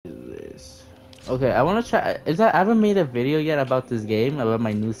Okay, I wanna try. I haven't made a video yet about this game about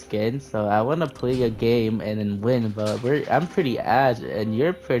my new skin, so I wanna play a game and then win. But I'm pretty ass and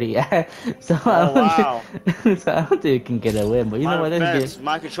you're pretty ass, so I Oh don't wow. think, so I don't think you can get a win. But you know My what? This game. offense,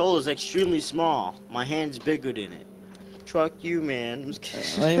 my controller is extremely small. My hand's bigger than it. Truck you, man. I'm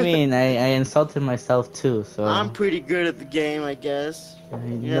just What do you kidding. mean? I insulted myself too. I'm So pretty good at the game, I guess. you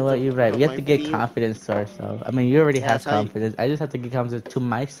You know have what? to You're right. We put have my to get feet. confidence to ourselves. I mean, you already Yeah, have that's how you. confidence. I just have to get confidence to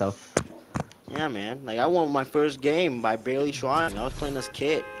myself. Yeah, man. Like I won my first game by barely trying. I was playing this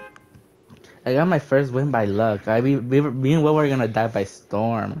kid. I got my first win by luck. Me and Will were gonna die by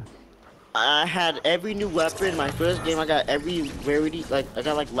storm. I had every new weapon. My first game, I got every rarity. Like I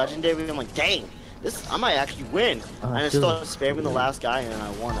got like legendary. I'm like, dang, this I might actually win. Oh, And I dude. started spamming the last guy, and I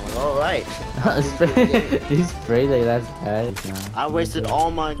won. I'm like, all right, I'm pretty good at the game. You spray like that's bad. I wasted No.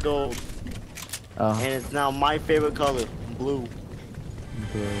 all my gold, Oh, and it's now my favorite color, blue. blue.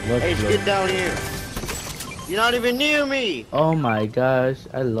 What's Hey, blue? get down here. You're not even near me. Oh my gosh,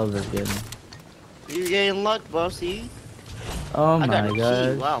 I love this game. You're getting luck, bossy. Oh I got my a key.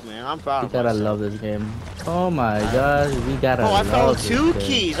 gosh, Wow, man, I'm proud we of gotta love myself. this game. Oh my I- gosh, we gotta Oh, I found love two this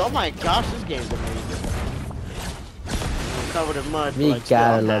game. keys. Oh my gosh, this game's amazing. I'm covered in mud, but We like, still,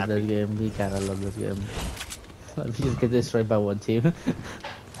 gotta I'm love happy. this game. We gotta love this game. We just get destroyed by one team.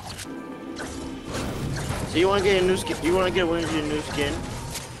 So you want to get a new skin? You want to get a win with your new skin?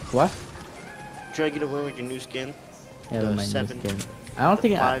 What? Try to get a win with your new skin. Yeah, The with my new 7, skin. I don't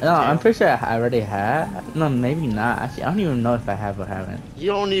think. five No, I'm tail. pretty sure I already had. No, maybe not. Actually, I don't even know if I have or haven't. You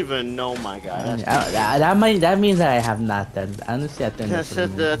don't even know, my guy. That's That means that I have not then. Honestly, I think that's what it I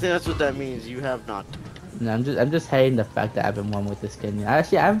means. think that's what that means. You have not. No, I'm just hating the fact that I've been one with this skin.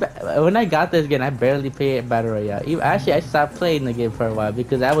 Actually, when I got this game, I barely played Battle Royale. Actually, I stopped playing the game for a while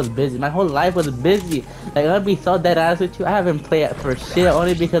because I was busy. My whole life was busy. Like, I'm gonna be so dead honest with you. I haven't played it for shit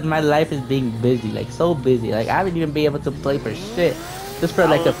only because my life is being busy. Like, so busy. Like, I haven't even been able to play for shit. Just for I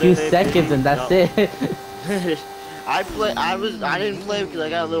like a was few there, seconds baby. and that's Yup. it. I didn't play because I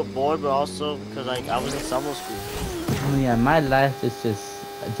got a little bored, but also because like I was in summer school. Yeah, my life is just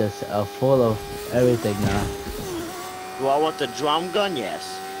full of everything now. Do I want the drum gun?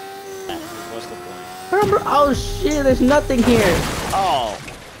 Yes. What's the point? Oh shit, there's nothing here. Oh,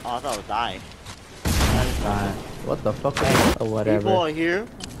 I thought I was dying. That is not Fine. What the fuck? Or whatever. People are here.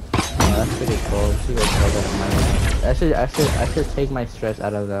 Oh, that's pretty cool. She would tell them my I should take my stress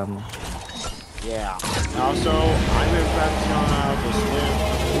out of them. Yeah. And also, I'm in practice on how to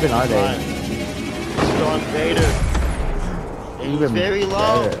swim. Even are they? It's Darth Vader. And he's very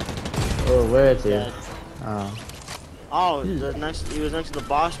low. better. Oh, where is he? Yeah. Oh. Oh, he was next to the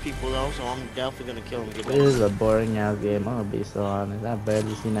boss people though, so I'm definitely gonna kill him. Get back. This is a boring ass game. I'm gonna be so honest. I've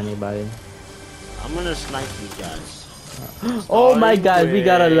barely seen anybody. I'm gonna snipe these guys. Oh my Starting god, we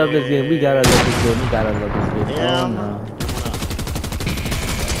gotta love this game. We with- gotta love this game. We gotta love this game. Yeah. Oh no.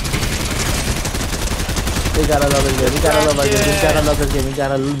 We gotta love this game. We gotta love this game. We gotta love this game.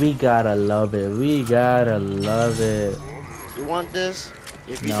 We gotta love it. We gotta love it. You want this?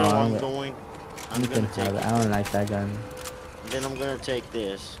 If you No, don't, I'm I'm going. I'm You can gonna take have it. it. I don't like that gun. Then I'm gonna take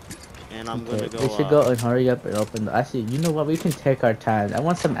this, and I'm Okay, gonna go. we should go and hurry up and open the. Actually, you know what? We can take our time. I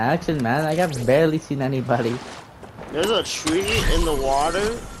want some action, man. I have barely seen anybody. There's a tree in the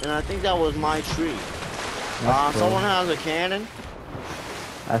water, and I think that was my tree. That's cool. Someone has a cannon.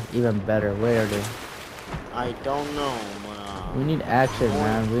 That's even better. Where are they? I don't know, We need action,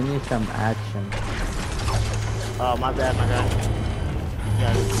 man. We need some action. Oh, my bad, my guy.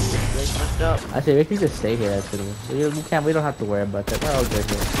 Yeah, they messed up. Actually, we can just stay here. Actually, we can't. We don't have to worry about that. We're all good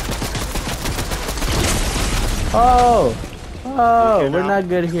here. Oh, oh, Okay, we're now. not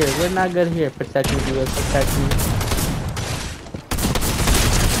good here. We're not good here. Protect me, dude. Protect me.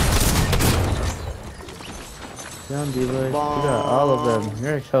 Damn, Dboyz. You got all of them.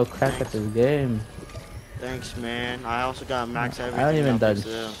 You're so crap at this game. Thanks, man. I also got max everything. I don't even up done as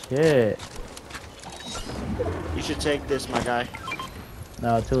well. shit. You should take this, my guy.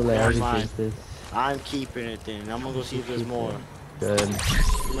 No, too late. I Never already mind. fixed this. I'm keeping it then. I'm gonna go see if there's more. Good.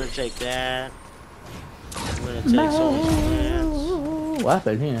 I'm gonna take that. I'm gonna take someone's plants. What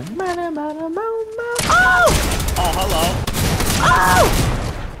happened here? Oh! Oh, hello. Oh!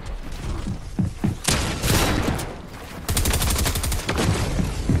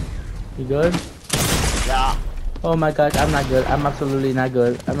 You good? Yeah. Oh my gosh, I'm not good. I'm absolutely not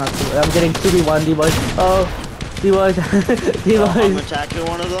good. I'm getting 2v1, Dboyz. Oh, Dboyz. Oh, I'm Dboyz. attacking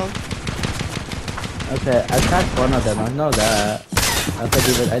one of them. Okay, I attacked one of them. I know that. Okay,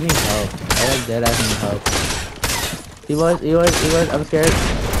 Dboyz, I need help. I like that. I need help. Dboyz, I'm scared.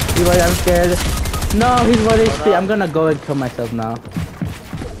 Dboyz, I'm scared. No, he's 1 HP. I'm gonna go and kill myself now.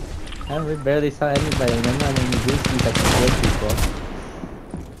 We barely saw anybody. Remember when you do see like the good people?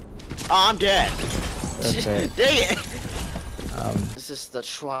 Oh, I'm dead. Okay. Dang it. This is the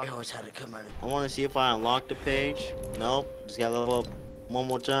tryhards had to come out. I want to see if I unlock the page. Nope. Just gotta level up one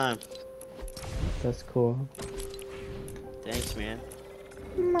more time. That's cool. Thanks, man.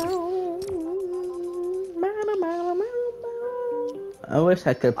 I wish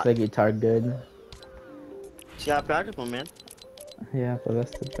I could play guitar good. See, I practice one, man. Yeah, but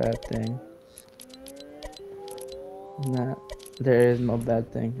that's the bad thing. Nah, there is no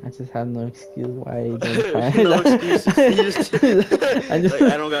bad thing. I just have no excuse why I didn't try. No excuses. I just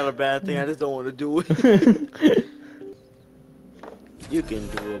Like, I don't got a bad thing. I just don't want to do it. You can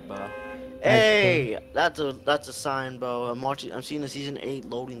do it, bro. Hey, that's a sign, bro. I'm seeing the season 8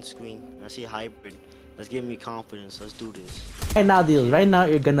 loading screen. I see hybrid. That's giving me confidence. Let's do this. Right now, deals. Right now,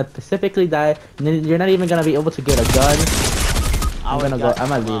 you're gonna specifically die. And then you're not even gonna be able to get a gun. I'm gonna go. I'm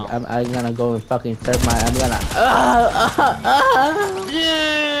gonna leave. I'm gonna go and fucking serve my. I'm gonna.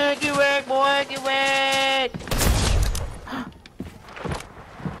 Yeah, get wrecked, boy. Get wrecked.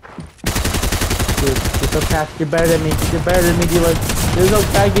 Dude, you're so fast. You're better than me. You're better than me, Dboyz. There's no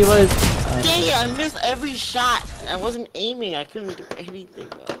tag, Dboyz. Dang it! I missed every shot. I wasn't aiming. I couldn't do anything,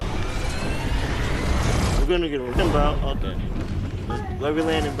 bro. We're gonna get him, bro. Okay. Where we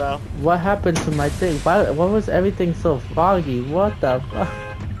landing, bro? What happened to my thing? Why was everything so foggy? What the fuck?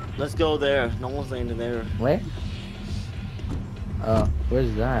 Let's go there. No one's landing there. Where? Oh,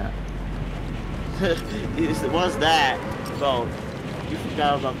 where's that? What's that? Bro, you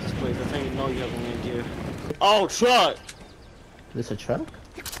forgot about this place. That's how you know you have to land here. Oh, truck! This a truck?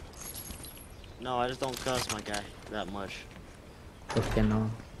 No, I just don't cuss my guy that much. ¿Por qué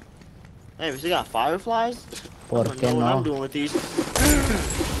no? Hey, we still got fireflies? ¿Por I don't qué know what no? I'm doing with these.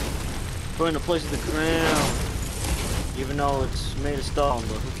 Putting the place to the ground. Even though it's made of stone,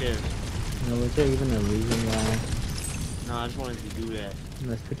 but who cares? No, was there even a reason why? No, I just wanted to do that.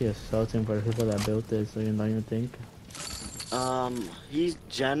 That's pretty assaulting for the people that built this, so you don't even think? He's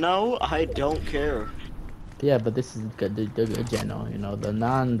Geno? I don't care. Yeah, but this is good, the good Geno, you know, the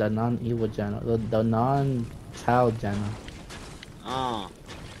non-evil Geno, the non-child Geno.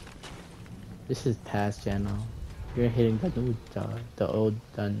 This is past Geno. You're hitting the new, the old,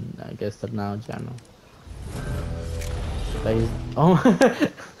 I guess the now Geno. But he's, oh.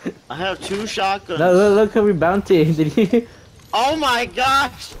 I have 2 shotguns. Look how we bounty. Did he? Oh my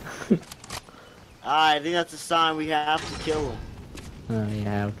gosh! I think that's a sign we have to kill him. Oh, you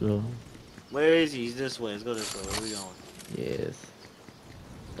have to. Where is he? He's this way. Let's go this way. Where are we going? Yes.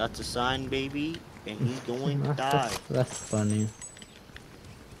 That's a sign, baby, and he's going to die. That's funny.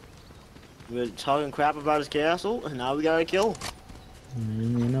 We're talking crap about his castle, and now we gotta kill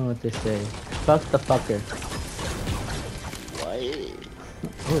him. You know what they say. Fuck the fucker. What?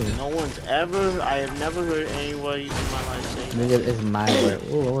 Ooh. No one's ever, I have never heard anybody in my life say that. Nigga, it's my word.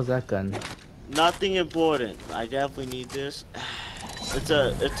 Ooh, what was that gun? Nothing important. I definitely need this. It's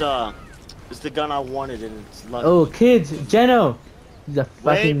the gun I wanted, and it's lucky. Oh, kids, Geno. The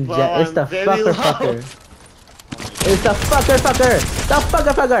fucking it's the fucker. It's the fucker.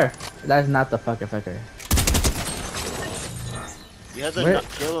 The fucker. That's not the fucker. You have to not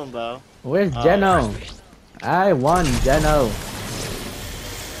kill him, bro. Where's Geno? I won, Geno.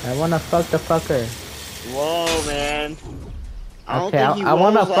 I wanna fuck the fucker. Whoa, man. Okay, I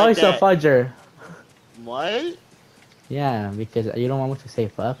wanna fuck the fudger. What? Yeah, because you don't want me to say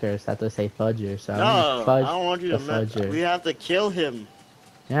fucker, so I have to say fudger. So No, fudge I don't want you to fudger. We have to kill him.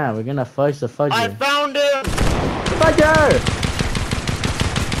 Yeah, we're gonna fudge the fudger. I found him! Fudger!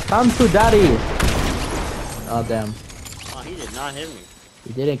 Come to daddy! Oh, damn. Oh, he did not hit me.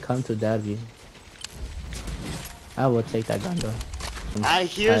 He didn't come to daddy. I will take that gun though. I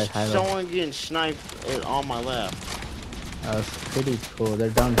hear someone getting sniped on my left. That was pretty cool. They're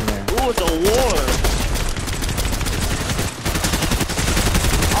down here. Ooh, it's a war!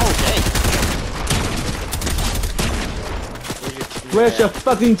 Where's your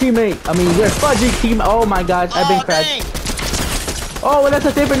fucking teammate? I mean, your fudging team. Oh my gosh, I've been crashed. Oh, that's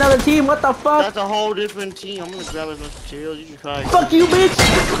a different another team. What the fuck? That's a whole different team. I'm gonna grab as much materials. You can try. Fuck you, bitch!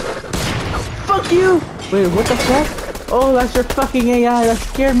 Fuck you! Wait, what the fuck? Oh, that's your fucking AI. That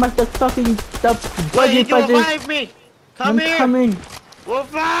scared my fucking Wait, you revive me! Come here! I'm coming. We're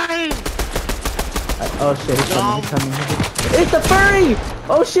fine! Oh shit, he's coming. It's the furry!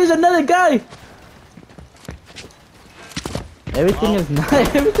 Oh shit, another guy! Everything is not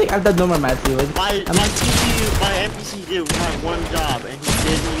everything. I've done no more match. My NPC did my one job, and he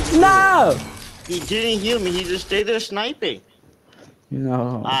didn't even. No! He didn't heal me. He just stayed there sniping.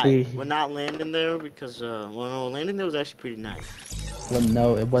 No. We're not landing there because well, no, landing there was actually pretty nice. Well,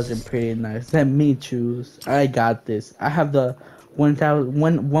 no, it wasn't pretty nice. Let me choose. I got this. I have the 1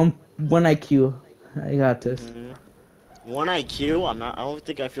 IQ. I got this. 1 IQ? I'm not. I don't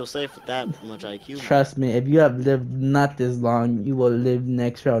think I feel safe with that much IQ. Trust me, if you have lived not this long, you will live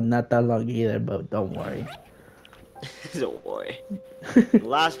next round not that long either. But don't worry. Don't worry. The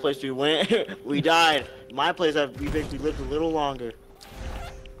last place we went, we died. My place, we lived a little longer.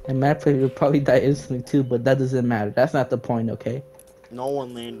 And my place will probably die instantly too, but that doesn't matter. That's not the point, okay? No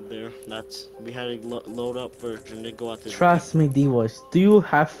one landed there. We had to load up first and then go out there. Trust me, Dboyz. Do you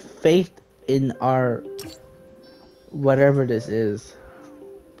have faith in our whatever this is?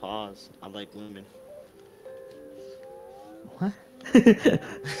 Pause. I like women. What?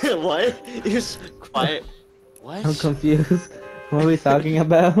 What? You're quiet. What? I'm confused. What are we talking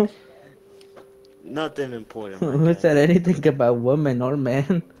about? Nothing important. Who said anything about women or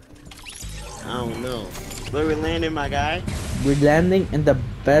men? I don't know. Where we landing, my guy? We're landing in the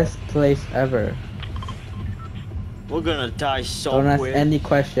best place ever. We're gonna die so Don't ask quick. any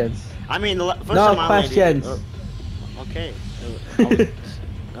questions. I mean, the first No time I questions. landed, okay.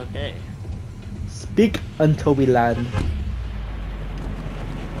 Okay. Speak until we land.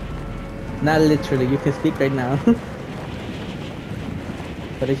 Not literally. You can speak right now.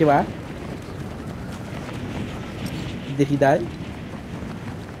 What did you ask? Did he die?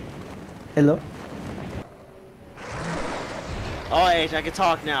 Hello? Oh, H, I can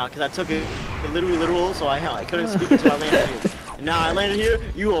talk now because I took it literal, so I couldn't speak until I landed here. And now I landed here,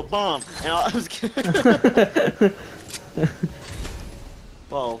 you a bum. And I was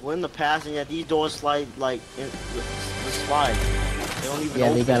Well, we're in the past, and yet these doors slide like the slide. They don't even. Yeah,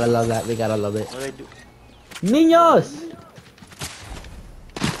 open. we gotta love that. We gotta love it. What do they do? Niños!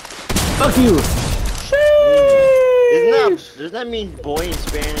 Fuck you! Does that mean boy in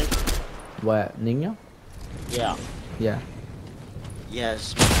Spanish? What? Niño? Yeah. Yeah.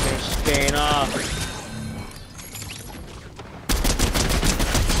 Yes, Spain off.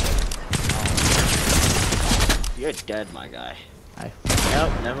 Oh. You're dead, my guy.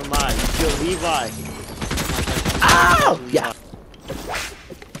 Nope, never mind. You killed Levi. Ow! Yeah.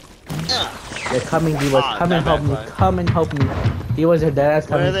 They're coming, Dboyz. Come and help me. Come and help me. Dboyz, your dead ass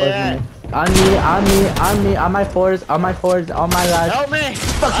coming towards me. On me, on my fours, on my life. Help me!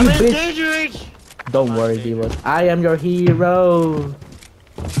 Fuck I'm you, in bitch. danger reach! Don't worry, Dboyz. I am your hero.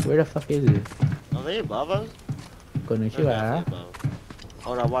 Where the fuck is it? Are they above us? Konnichiwa.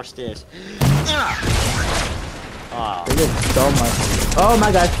 Hold on, watch this. Oh. They did so much. Oh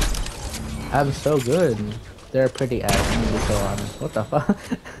my god. I'm so good. They're pretty ass, I'm gonna be so honest. What the fuck?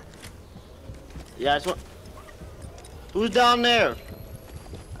 Yeah, it's what. Who's down there?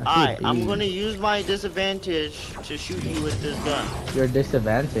 Alright, I'm gonna use my disadvantage to shoot you with this gun. Your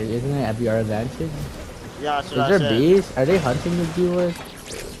disadvantage, isn't it your advantage? Yeah, that's what I Is there said. bees? Are they hunting the viewers?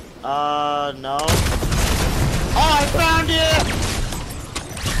 No. Oh, I found it!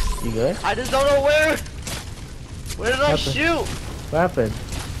 You good? I just don't know where. Where did I shoot? What happened?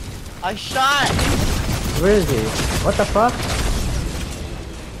 I shot. Where is he? What the fuck?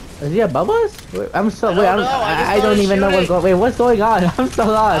 Is he above us? I'm so I don't even know what's going. Wait, what's going on? I'm so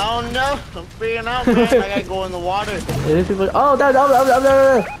lost. I don't know. I'm figuring out, man. I gotta go in the water. People, oh,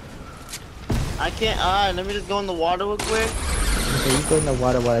 no. I can't. Let me just go in the water real quick. Okay, you go in the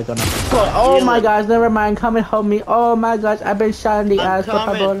water while I gonna. Oh my gosh, never mind. Come and help me. Oh my gosh, I've been shot in the ass. Por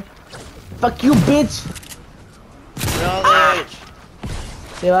favor. Fuck you, bitch.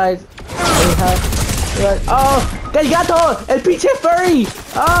 Realize. Oh, ¡el gato! ¡El pinche furry!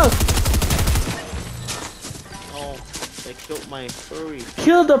 Oh! Oh, they killed my furry.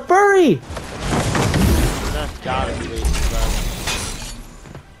 Kill the furry! That's gotta be racist,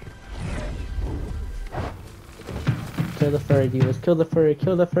 Kill the furry, Dboyz. Kill the furry.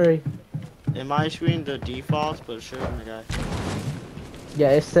 Kill the furry. In my screen, the defaults, but sure, my guy.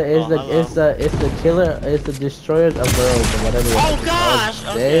 Yeah, it's the killer, it's the destroyers of worlds or whatever. Oh gosh!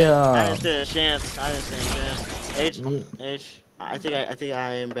 Okay. Damn. I didn't stand a chance. I didn't stand a chance. H. I think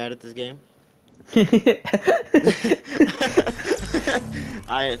I am bad at this game.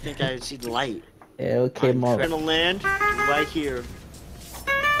 I think I see the light. Yeah, okay, I'm gonna land right here.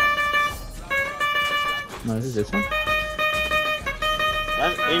 No, is this one?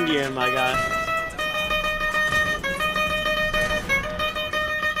 That's Indian, my guy.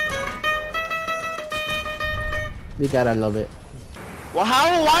 We gotta love it. Well,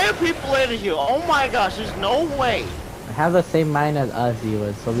 why are people in here? Oh my gosh, there's no way. They have the same mind as us,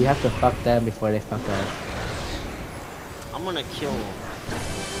 Dboyz, so we have to fuck them before they fuck us. I'm gonna kill him.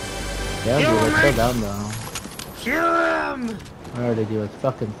 Yeah, Dboyz, kill them though. Kill him! Where are they, Dboyz?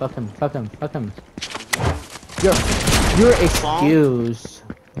 Fuck him. Your excuse.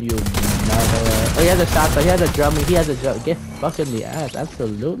 You mother. Oh, he has a shotgun. He has a drum. He has a drum. Get fucked in the ass.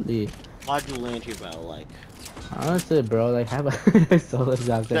 Absolutely. Why'd you land here, bro? Like, Honestly, bro, like have a solo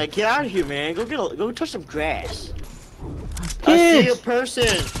shotgun. like, get out of here, man. Go touch some grass. I see a Kids! person.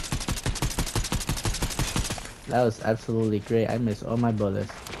 That was absolutely great. I missed all my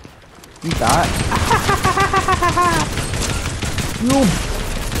bullets. You thought? You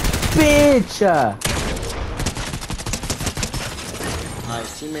bitch! My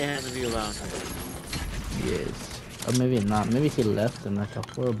teammate has to be around here. Yes. Or maybe not. Maybe he left them like a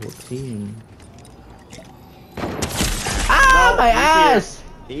horrible team. Ah, No, my he's ass!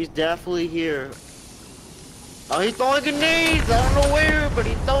 here. He's definitely here. Oh, he's throwing grenades. I don't know where, but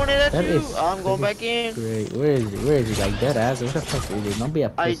he's throwing it at you. I'm going back in. Great. Where is he? Where is he? Like dead ass? What the fuck is he? Don't be a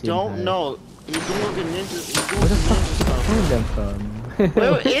pussy. I don't know. He's doing the ninjas. He's doing Where the the fuck ninja is he stuff. pulling them from?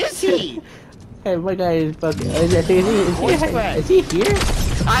 Where is he? Hey, my guy is fucking. Is he here?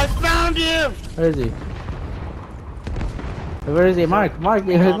 I found him. Where is he? Where is he? Mark, Up Mark.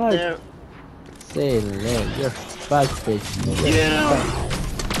 there. Say lit. You're fucked, bitch. Yeah.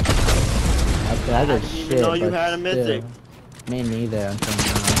 Okay, I I did didn't even shit. know you but had a mythic. still. Me neither. Until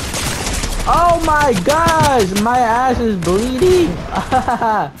now. Oh my gosh! My ass is bleeding.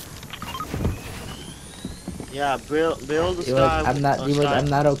 Yeah, build the I'm sky. not. I'm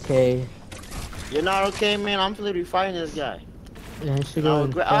not okay. You're not okay, man. I'm literally fighting this guy. Yeah, I should No, go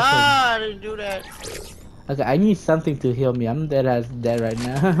and fucking- I didn't do that. Okay, I need something to heal me. I'm dead right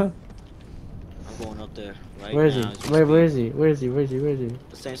now. I'm going up there right Where is now. he? as we Where speak. is he? Where is he?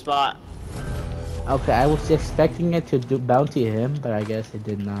 The same spot. Okay, I was expecting it to bounty him, but I guess it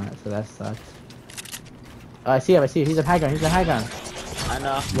did not, so that sucks. Oh, I see him. He's a high ground. I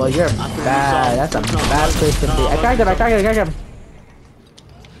know. Well, you're bad. That's a bad place to be. I cracked him.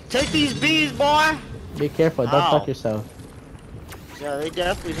 Take these bees, boy. Be careful. Don't Ow. fuck yourself. Yeah, they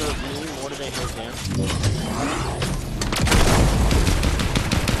definitely hurt me more than they hurt them.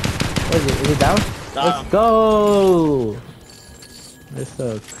 Where is he? Is he down? Let's go. They're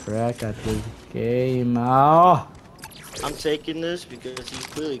so crack at this game. Oh. I'm taking this because he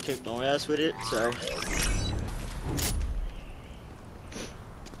clearly kicked my ass with it, so.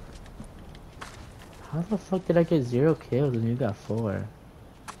 How the fuck did I get 0 kills and you got 4?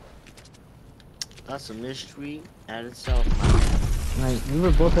 That's a mystery at itself. Like, we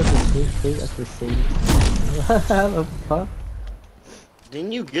were both at the same place at the same time. How the fuck?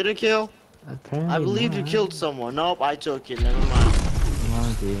 Didn't you get a kill? Apparently I believe you not. killed someone. Nope, I took it. Never mind. Come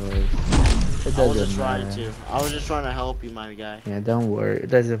on, Dboyz. It I was doesn't just trying matter. to. I was just trying to help you, my guy. Yeah, don't worry. It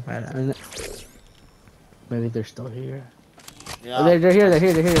doesn't matter. Maybe they're still here. Yeah. Oh, they're here, right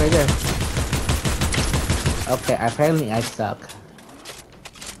there. Okay, apparently I suck.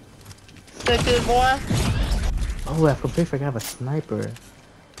 Take this, boy. Oh, I completely forgot I have a sniper.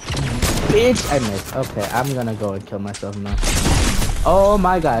 Bitch, I missed. Okay, I'm gonna go and kill myself now. Oh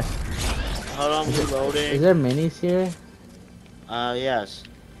my gosh. Hold on, I'm reloading. Is there minis here? Yes.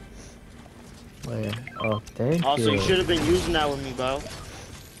 Where? Oh, thank Also, you. you should have been using that with me, bro.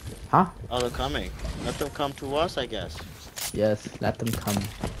 Huh? Oh, they're coming. Let them come to us, I guess. Yes, let them come.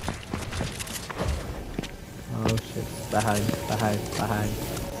 Oh shit. Behind.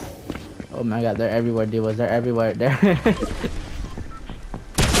 Oh my god, they're everywhere, Dboyz. They're everywhere.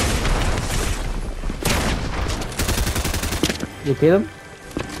 You kill him?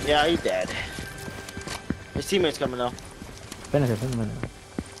 Yeah, he's dead. His teammate's coming though. Finish it.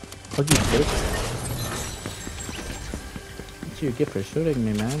 Fuck you, bitch. What you get for shooting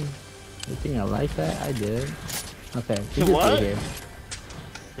me, man? You think I like that? I did. Okay, he's just What? here.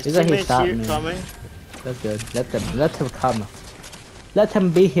 His He's like he teammate's shot here me. coming. That's good. Let him come. Let him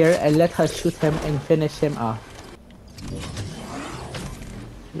be here and let us shoot him and finish him off.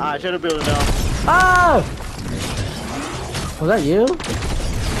 I should have built it down. Ah! Was that you?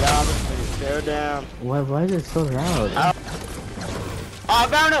 Yeah, I'm just gonna tear down. Why is it so loud? Oh, I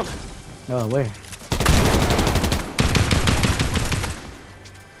found him! Oh, where?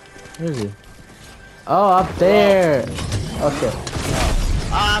 Where is he? Oh, up there! Oh shit.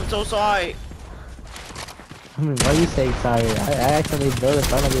 I'm so sorry. I mean, why are you saying sorry? I actually built in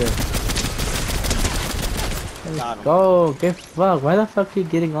front of you. Got Let's him. go! Get fucked! Why the fuck are you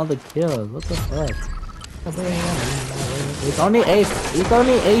getting all the kills? What the fuck? It's only 8. It's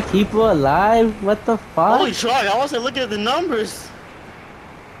only 8 people alive. What the fuck? Holy truck, I wasn't looking at the numbers.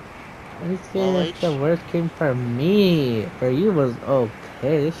 This game, the worst game for me. For you was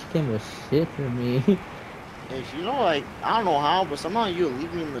okay. This game was shit for me. Hey, you know, like, I don't know how, but somehow you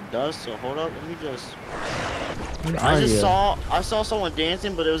leave me in the dust, so hold up, let me just... Where I are just you? saw someone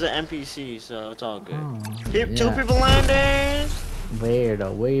dancing, but it was an NPC, so it's all good. Oh, Two yeah. people landing. Where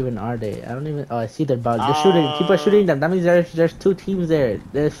though? Where even are they? I don't even. Oh, I see their body. They're shooting. People are shooting them. That means there's two teams there.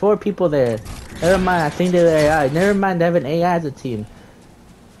 There's 4 people there. Never mind. I think they're AI. Never mind. They have an AI as a team.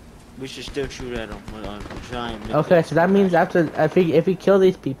 We should still shoot at them with a giant. Okay, so that means after if we kill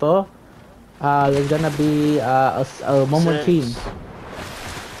these people, there's gonna be one more team.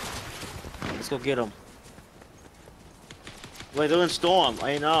 Let's go get them. Wait, they're in storm.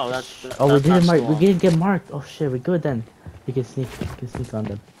 I know. That's Oh, we that's not didn't mark. storm. We didn't get marked. Oh shit, we're good then. We can sneak. We can sneak on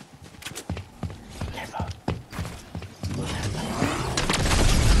them. Careful.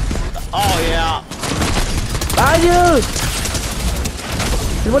 Oh yeah. Behind you!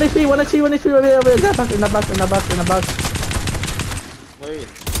 One HP, one HP, one HP. Over there, in that box, in that box, in that box, in that box. Wait.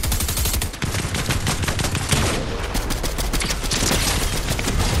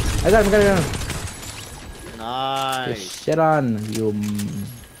 I got him, got him. Nice. Get shit on you.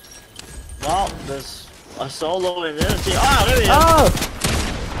 Well, there's a solo in this team. Oh, there he is. Oh!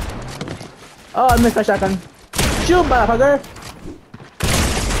 Oh, I missed my shotgun. Shoot, motherfucker!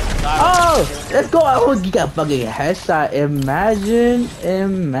 Oh! Let's go! Oh, you got fucking headshot. Imagine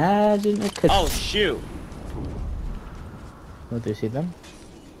it could. Oh, shoot. Oh, do you see them?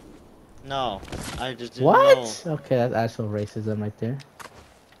 No, I just didn't What? know. Okay, that's actual racism right there.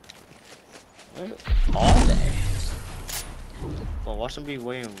 All day. Well, watch them be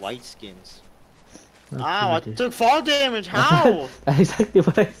wearing white skins. That's Ow, I what took fall damage. How? That's exactly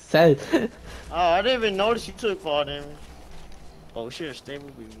what I said. Oh, I didn't even notice you took fall damage. Oh, we should have stayed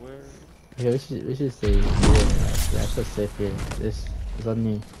where we were. Okay, we should stay here. Yeah, so safe here. This is on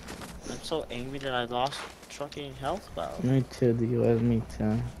me. I'm so angry that I lost fucking health bar. Me too, me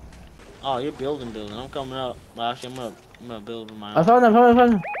too. Oh, you're building. I'm coming up. Well, actually, I'm gonna build with my I own. found him, I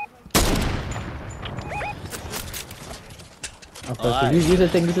found him. Okay, Alright. use the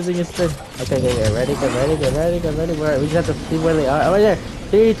thing, Okay, ready. We just have to see where they are. Oh, right there.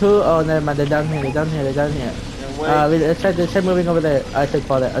 3, 2, oh, never mind. They're down here. Let's try moving over there. I took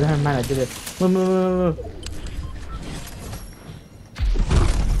fall there. Oh, never mind. I did it. Move.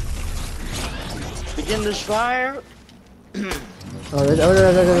 Begin this fire. Oh,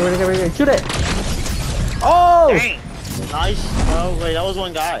 ready. Shoot it. Oh! Dang. Nice. Oh, wait, that was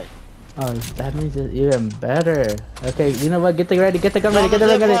one guy. Oh, that means it's even better. Okay, you know what? Get the gun ready. Get the gun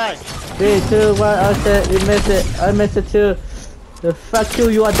ready. 3, 2, 1. Oh shit, you missed it. I missed it too. The fuck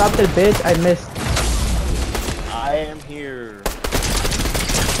you adopted bitch. I missed. I am here.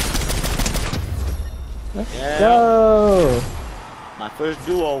 Let's go. My first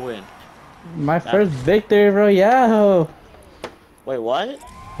duo win. My first victory royale. Wait, what?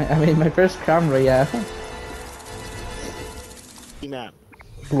 I mean, my first crown royale. Map.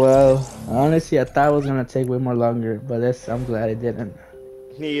 Well, honestly, I thought it was gonna take way more longer, but I'm glad it didn't.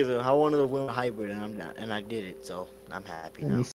 Me either. I wanted to win a hybrid, and I'm not, and I did it, so I'm happy now.